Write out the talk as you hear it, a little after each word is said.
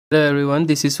Hello everyone,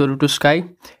 this is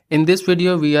Swaroop2sky. In this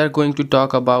video, we are going to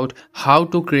talk about how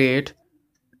to create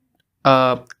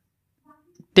a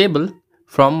table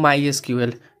from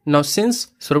MySQL. Now, since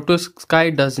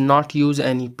Swaroop2sky does not use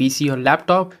any PC or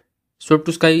laptop,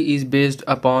 Swaroop2sky is based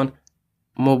upon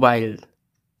mobile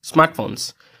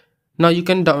smartphones. Now,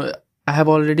 I have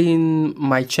already in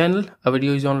my channel, a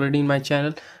video is already in my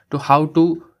channel to how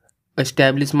to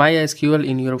establish MySQL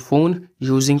in your phone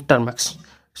using Termux.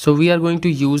 So we are going to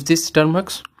use this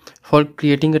Termux for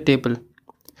creating a table.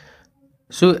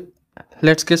 So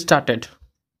let's get started.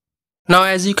 Now,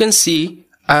 as you can see,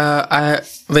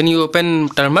 when you open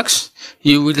Termux,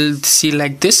 you will see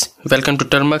like this: welcome to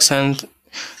Termux and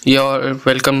your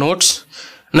welcome notes.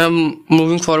 Now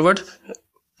moving forward,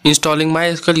 installing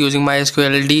MySQL using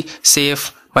MySQL LD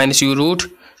safe -u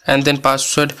root and then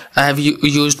password. I have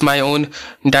used my own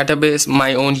database,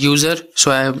 my own user,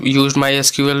 so I have used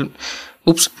MySQL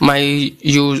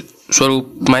Swaroop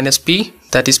 -p,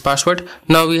 that is password.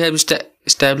 Now we have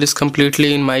established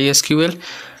completely in MySQL.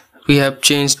 We have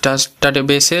changed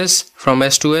databases from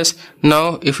S to S.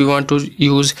 Now if you want to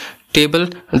use table,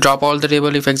 drop all the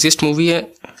table. If exist movie,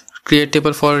 create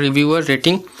table for reviewer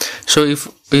rating. So if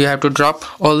you have to drop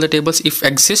all the tables if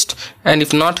exist, and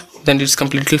if not, then it's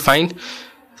completely fine.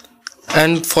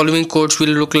 And following codes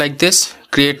will look like this: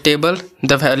 create table,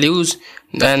 the values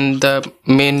and the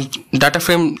main data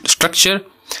frame structure,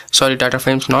 data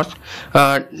frames not,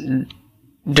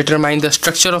 determine the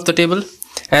structure of the table,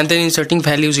 and then inserting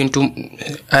values into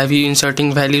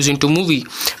movie.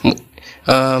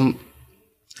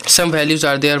 Some values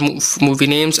are there, movie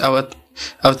names,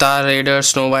 Avatar, Raider,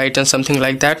 Snow White and something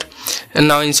like that. And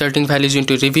now inserting values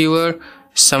into reviewer.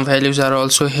 Some values are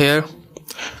also here,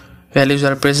 values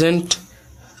are present.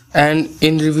 And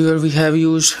in reviewer we have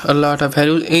used a lot of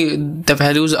values. The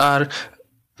values are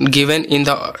given in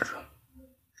the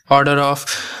order of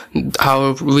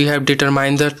how we have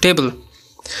determined the table.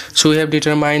 So we have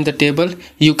determined the table.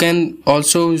 You can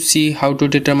also see how to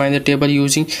determine the table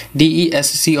using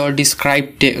DESC or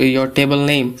describe your table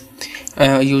name.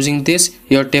 Using this,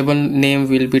 your table name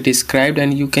will be described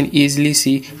and you can easily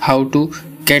see how to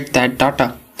get that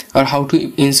data or how to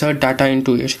insert data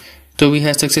into it. So we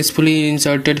have successfully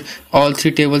inserted all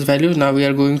three tables values. Now we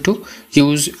are going to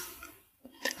use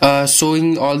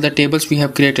showing all the tables we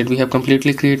have created. We have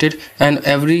completely created, and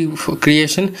every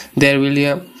creation there will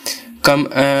come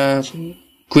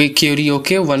quick query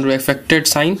OK, one row affected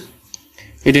sign.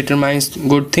 It determines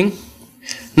good thing.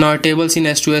 Now tables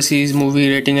in S2S is movie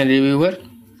rating and reviewer.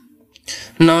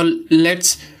 Now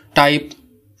let's type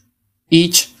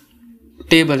each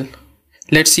table.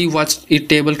 Let's see what each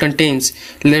table contains.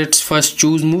 Let's first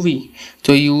choose movie.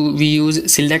 So we use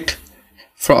select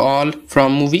for all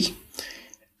from movie,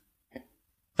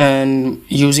 and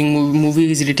using movie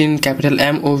is written in capital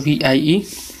MOVIE.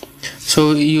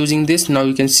 So using this, now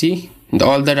you can see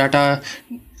all the data,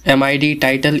 MID,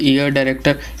 title, year,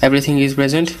 director, everything is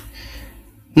present.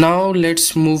 Now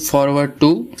let's move forward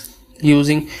to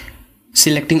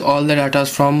selecting all the data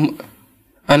from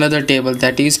another table,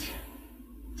 that is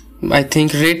I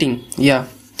think rating.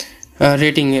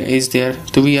 Rating is there.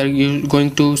 So we are going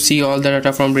to see all the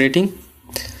data from rating,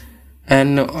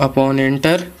 and upon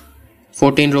enter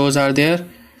 14 rows are there,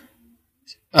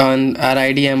 and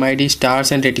RID, MID,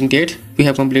 stars and rating date. We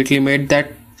have completely made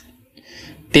that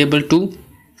table too.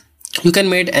 You can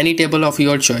make any table of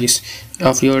your choice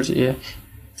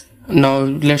Now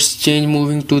let's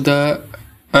moving to the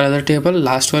another table.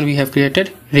 Last one we have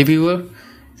created, reviewer.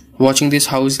 Watching this,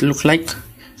 how it look like,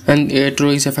 and 8 row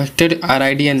is affected,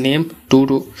 RID and name,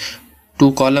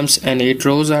 two columns and 8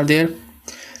 rows are there.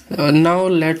 Now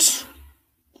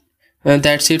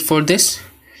that's it for this.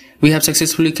 We have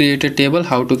successfully created table.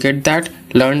 How to get that,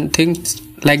 learn things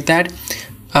like that.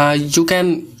 You can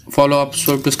follow up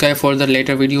Swaroop2sky for the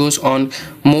later videos on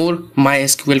more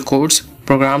MySQL codes,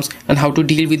 programs, and how to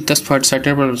deal with the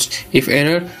certain problems. If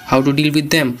error, how to deal with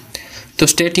them. So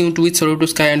stay tuned with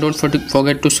Swaroop2sky and don't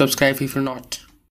forget to subscribe if you're not.